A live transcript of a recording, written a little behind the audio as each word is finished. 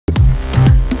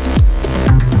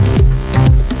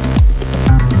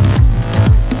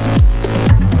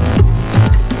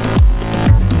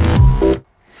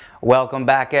Welcome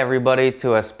back everybody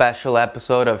to a special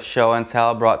episode of Show and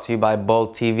Tell brought to you by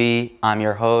Bold TV. I'm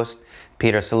your host,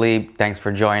 Peter Salib. Thanks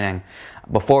for joining.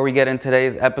 Before we get into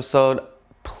today's episode,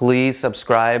 please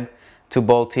subscribe to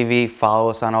Bold TV.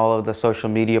 Follow us on all of the social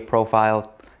media profiles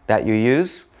that you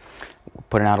use. We're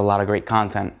putting out a lot of great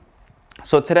content.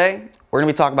 So today, we're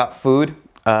gonna be talking about food.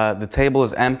 The table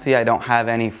is empty. I don't have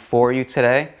any for you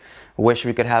today. Wish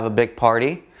we could have a big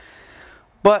party.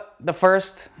 But the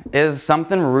first is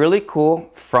something really cool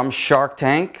from Shark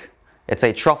Tank. It's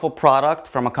a truffle product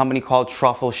from a company called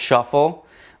Truffle Shuffle.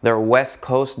 They're West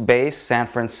Coast-based San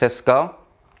Francisco.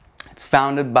 It's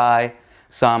founded by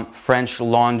some French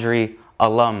Laundry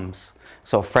alums.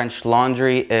 So French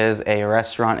Laundry is a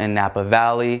restaurant in Napa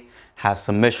Valley, has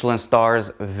some Michelin stars,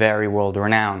 very world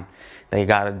renowned. They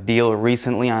got a deal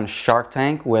recently on Shark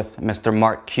Tank with Mr.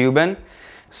 Mark Cuban.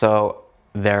 So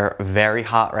they're very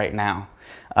hot right now.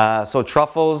 So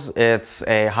truffles, it's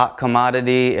a hot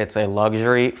commodity, it's a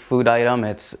luxury food item,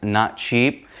 it's not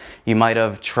cheap. You might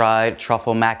have tried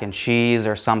truffle mac and cheese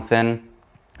or something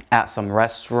at some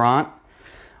restaurant,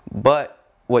 but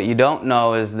what you don't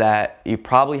know is that you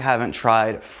probably haven't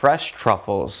tried fresh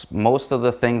truffles. Most of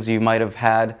the things you might have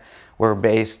had were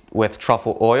based with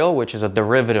truffle oil, which is a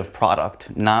derivative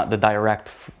product, not the direct,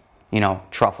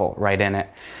 truffle right in it.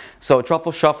 So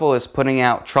Truffle Shuffle is putting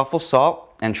out truffle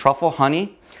salt and truffle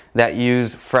honey that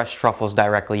use fresh truffles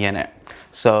directly in it.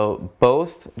 So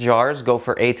both jars go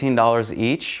for $18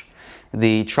 each.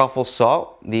 The truffle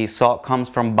salt, the salt comes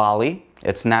from Bali.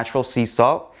 It's natural sea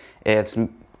salt. It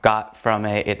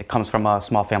comes from a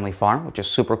small family farm, which is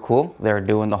super cool. They're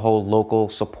doing the whole local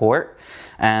support.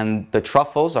 And the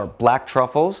truffles are black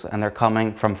truffles, and they're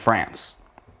coming from France.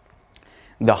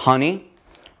 The honey,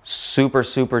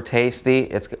 super tasty.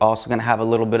 It's also going to have a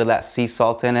little bit of that sea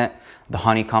salt in it. The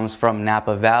honey comes from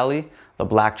Napa Valley. The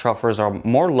black truffles are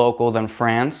more local than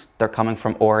France. They're coming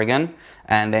from Oregon,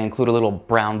 and they include a little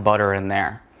brown butter in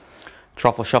there.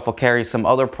 Truffle Shuffle carries some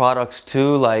other products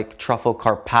too, like truffle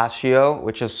carpaccio,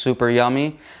 which is super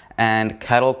yummy, and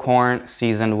kettle corn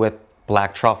seasoned with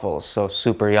black truffles, so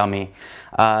super yummy.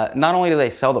 Not only do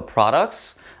they sell the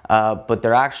products, but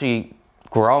they're actually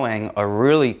growing a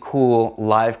really cool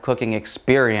live cooking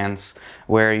experience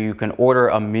where you can order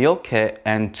a meal kit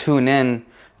and tune in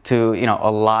to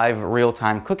a live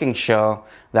real-time cooking show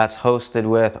that's hosted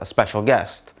with a special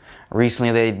guest.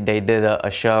 Recently they did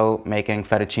a show making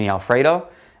fettuccine alfredo,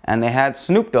 and they had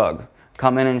Snoop Dogg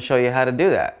come in and show you how to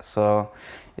do that. So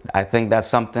I think that's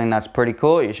something that's pretty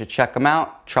cool. You should check them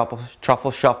out,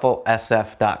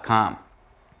 truffleshufflesf.com.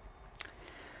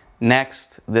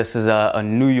 Next, this is a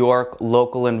New York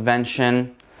local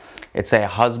invention. It's a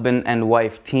husband and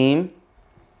wife team.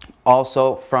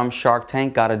 Also from Shark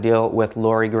Tank, got a deal with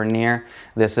Lori Grenier.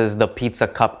 This is the pizza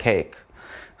cupcake.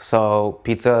 So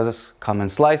pizzas come in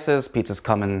slices, pizzas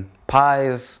come in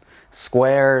pies,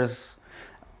 squares,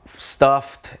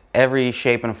 stuffed, every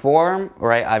shape and form,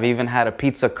 right? I've even had a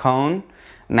pizza cone.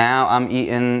 Now I'm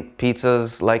eating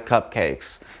pizzas like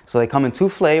cupcakes. So they come in two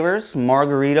flavors,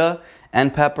 margarita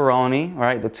and pepperoni,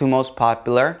 right? The two most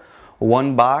popular.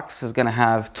 One box is gonna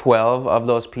have 12 of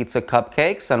those pizza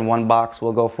cupcakes, and one box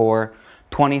will go for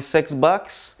 26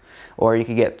 bucks. Or you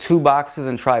could get two boxes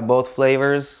and try both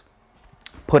flavors,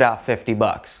 put out 50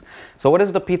 bucks. So what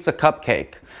is the pizza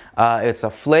cupcake? It's a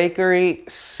flaky,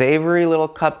 savory little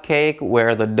cupcake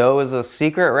where the dough is a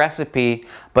secret recipe,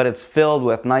 but it's filled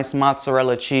with nice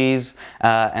mozzarella cheese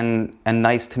and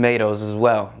nice tomatoes as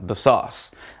well, the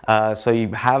sauce. So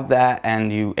you have that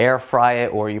and you air fry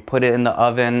it or you put it in the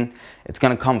oven. It's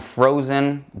gonna come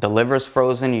frozen, delivers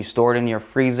frozen, you store it in your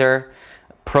freezer.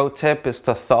 Pro tip is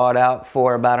to thaw it out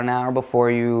for about an hour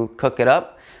before you cook it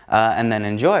up and then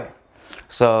enjoy.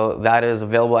 So that is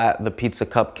available at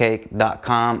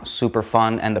thepizzacupcake.com, super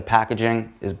fun, and the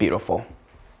packaging is beautiful.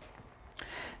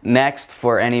 Next,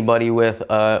 for anybody with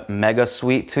a mega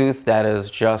sweet tooth that is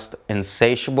just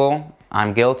insatiable,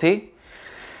 I'm guilty.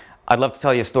 I'd love to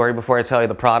tell you a story before I tell you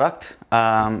the product.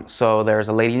 So there's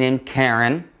a lady named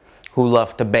Karen who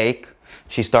loved to bake.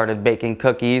 She started baking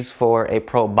cookies for a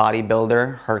pro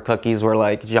bodybuilder. Her cookies were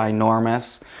like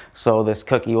ginormous. So this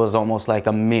cookie was almost like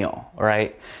a meal,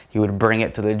 right? He would bring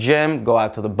it to the gym, go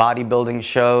out to the bodybuilding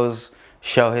shows,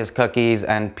 show his cookies,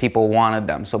 and people wanted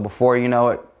them. So before you know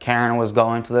it, Karen was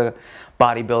going to the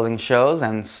bodybuilding shows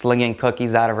and slinging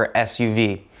cookies out of her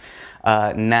SUV.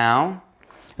 Now,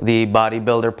 the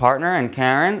bodybuilder partner and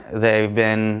Karen, they've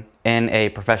been in a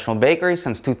professional bakery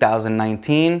since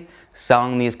 2019,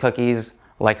 selling these cookies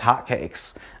like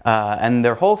hotcakes. And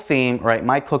their whole theme, right,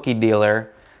 my cookie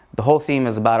dealer, the whole theme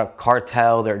is about a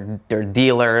cartel. They're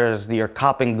dealers, they're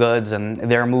copping goods, and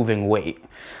they're moving weight,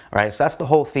 right? So that's the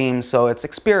whole theme. So it's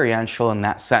experiential in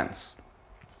that sense.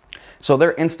 So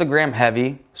they're Instagram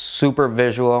heavy, super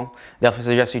visual.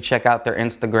 Definitely suggest you check out their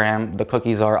Instagram. The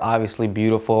cookies are obviously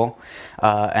beautiful,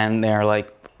 and they're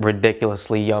like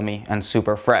ridiculously yummy and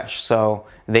super fresh. So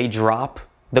they drop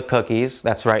the cookies.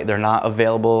 That's right, they're not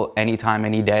available anytime,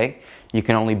 any day. You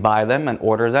can only buy them and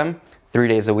order them 3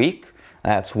 days a week.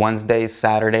 That's Wednesdays,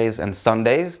 Saturdays, and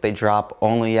Sundays. They drop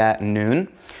only at noon,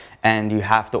 and you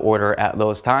have to order at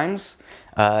those times.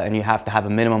 And you have to have a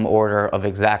minimum order of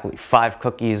exactly 5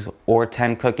 cookies or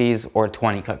 10 cookies or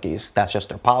 20 cookies. That's just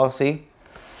their policy.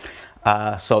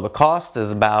 So the cost is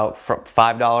about from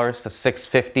 $5 to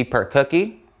 $6.50 per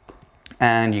cookie,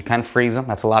 and you can freeze them.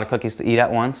 That's a lot of cookies to eat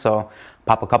at once, so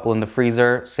pop a couple in the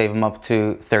freezer, save them up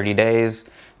to 30 days,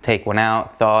 take one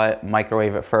out, thaw it,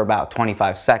 microwave it for about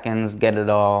 25 seconds, get it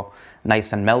all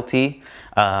nice and melty.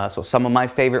 So some of my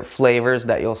favorite flavors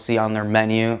that you'll see on their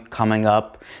menu coming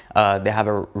up, they have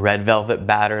a red velvet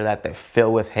batter that they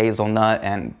fill with hazelnut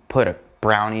and put a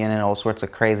brownie in it, all sorts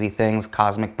of crazy things,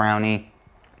 cosmic brownie.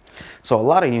 So a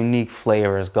lot of unique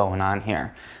flavors going on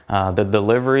here. The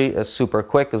delivery is super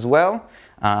quick as well.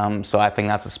 So I think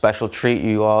that's a special treat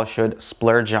you all should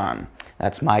splurge on.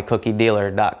 That's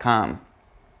mycookiedealer.com.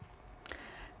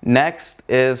 Next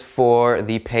is for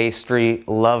the pastry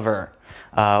lover.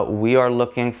 We are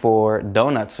looking for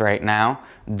donuts right now.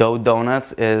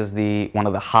 Doughnuts is one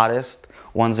of the hottest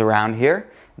ones around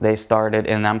here. They started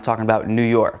in, I'm talking about New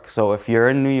York. So if you're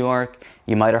in New York,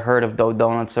 you might have heard of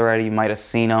Doughnuts already. You might have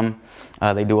seen them.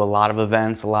 They do a lot of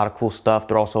events, a lot of cool stuff.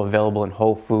 They're also available in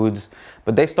Whole Foods.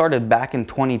 But they started back in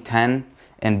 2010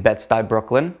 in Bed-Stuy,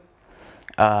 Brooklyn.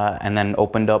 And then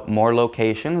opened up more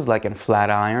locations like in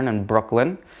Flatiron and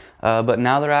Brooklyn. But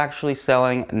now they're actually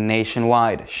selling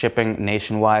nationwide, shipping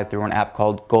nationwide through an app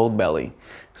called Goldbelly.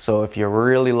 So if you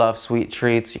really love sweet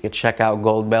treats, you can check out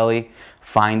Goldbelly,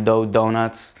 find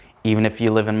Doughnuts. Even if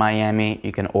you live in Miami,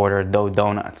 you can order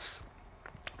Doughnuts.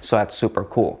 So that's super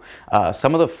cool.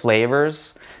 Some of the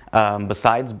flavors,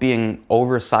 besides being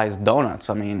oversized donuts,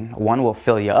 I mean, one will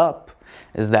fill you up,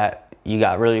 is that you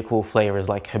got really cool flavors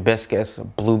like hibiscus,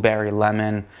 blueberry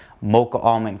lemon, mocha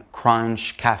almond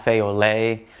crunch, cafe au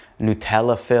lait,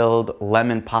 Nutella filled,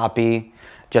 lemon poppy,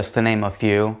 just to name a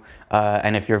few.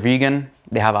 And if you're vegan,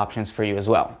 they have options for you as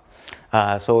well.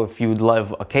 So if you'd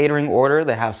love a catering order,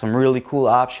 they have some really cool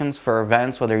options for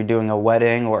events, whether you're doing a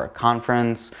wedding or a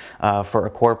conference, for a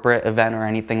corporate event or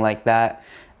anything like that.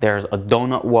 There's a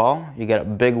donut wall. You get a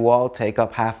big wall, take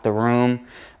up half the room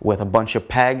with a bunch of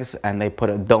pegs, and they put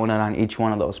a donut on each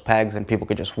one of those pegs, and people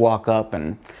could just walk up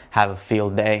and have a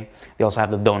field day. They also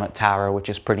have the donut tower, which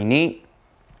is pretty neat.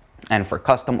 And for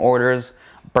custom orders,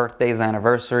 birthdays,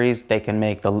 anniversaries, they can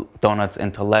make the donuts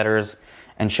into letters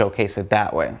and showcase it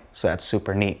that way. So that's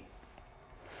super neat.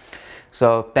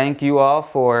 So thank you all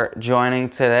for joining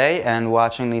today and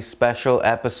watching the special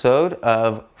episode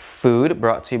of Food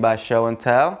brought to you by Show and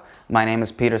Tell. My name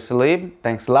is Peter Salib.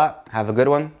 Thanks a lot. Have a good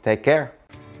one. Take care.